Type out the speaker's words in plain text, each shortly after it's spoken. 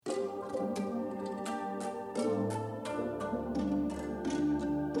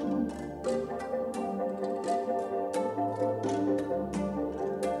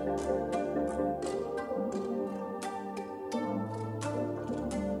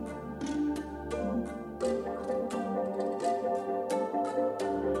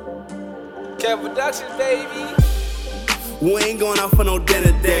Cat Productions, baby. We ain't going out for no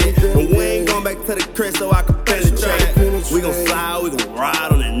dinner date, and we ain't going back to the crib so I can penetrate. We gon' slide, we gon'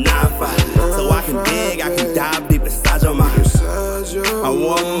 ride on that 9-5, so I can dig, I can dive deep inside your mind. I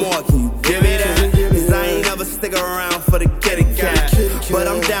want more, can you give me that? Cause I ain't never stick around for the kitty cat, but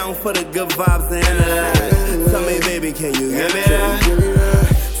I'm down for the good vibes and the that. Tell me, baby, can you give me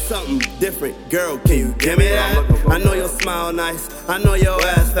that? Something different, girl, can you give me that? I know your smile nice, I know your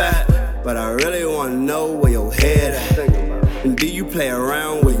ass fat, but I really wanna know where your head at. And do you play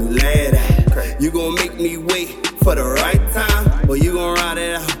around where you lay it at? You gon' make me wait for the right time, or you gon' ride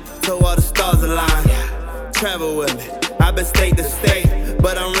it out till all the stars align? Travel with me, I've been state to state,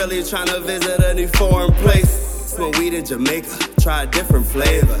 but I'm really tryna visit a new foreign place. Smoke weed in Jamaica, try a different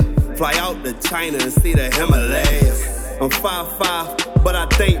flavor. Fly out to China and see the Himalayas. I'm 5'5", but I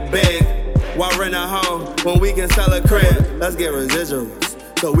think big. Why rent a home when we can sell a crib? Let's get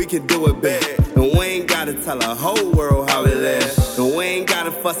residuals so we can do it big. And we ain't gotta tell the whole world how we live. And we ain't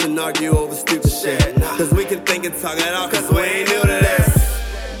gotta fuss and argue over stupid shit. Cause we can think and talk it out, cause we ain't new to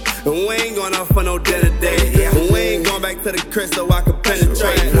this. And we ain't going out for no dinner date. And we ain't going back to the crib so I can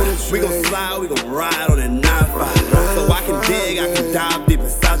penetrate. We gon' slide, we gon' ride on that 9-5, so I can dig, I can dive deep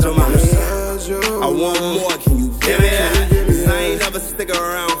inside your mind. I want more, can you give me that? Cause I ain't never stick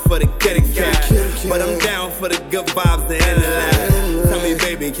around for the kitty cat, but I'm down for the good vibes, the end of that. Tell me,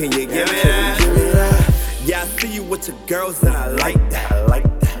 baby, can you give me that? Yeah, I see you with your girls and I like that.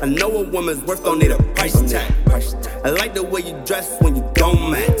 I know a woman's worth don't need a price tag. I like the way you dress when you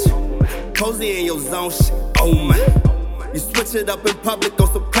don't match. Cozy in your zone, shit, oh man. You switch it up in public on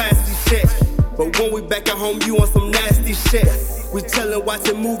some classy shit, but when we back at home, you on some nasty shit. We chillin',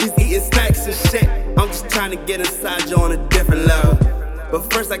 watching movies, eating snacks and shit. I'm just trying to get inside you on a different level,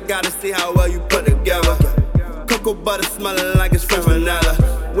 but first I gotta see how well you put together. Cocoa butter smelling like it's French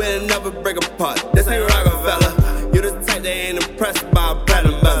vanilla. We'll never break apart, this ain't Rockefeller. You the type that ain't impressed by a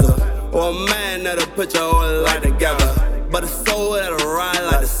platinum bezel, or a man that'll put your whole life together, but a soul that'll ride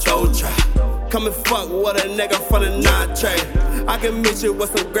like a soul track. Come and fuck with a nigga from the 9 tray. I can meet you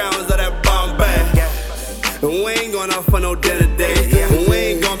with some grounds of that Bombay. And we ain't going out for no dinner date. And we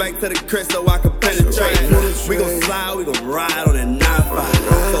ain't going back to the crib so I can penetrate. We gon' slide, we gon' ride on that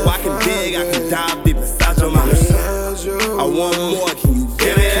 9-5, so I can dig, I can dive deep inside your mind. I want more, can you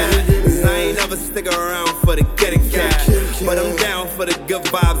give me that? Cause I ain't never stick around for the kitty cat, but I'm down for the good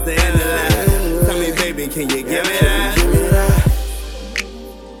vibes, the end of that. Tell me, baby, can you give me that?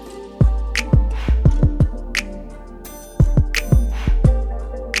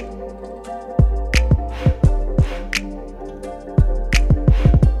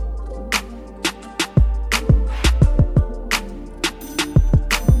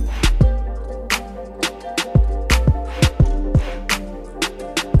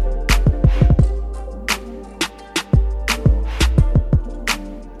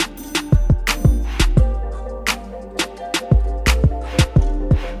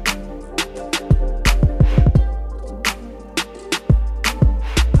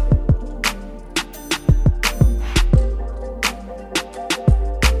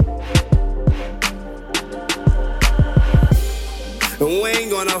 And we ain't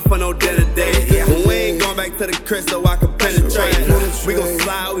going out for no dinner date. And we ain't going back to the crib so I can penetrate. We gon'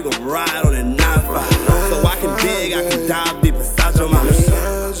 slide, we gon' ride on that 9-5, so I can dig, I can dive deep inside your mind.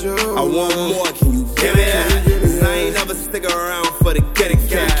 I want more, can you give me that? Cause I ain't never stick around for the kitty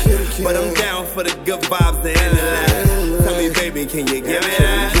cat, but I'm down for the good vibes, the end of that. Tell me, baby, can you give me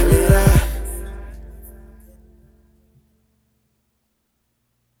that?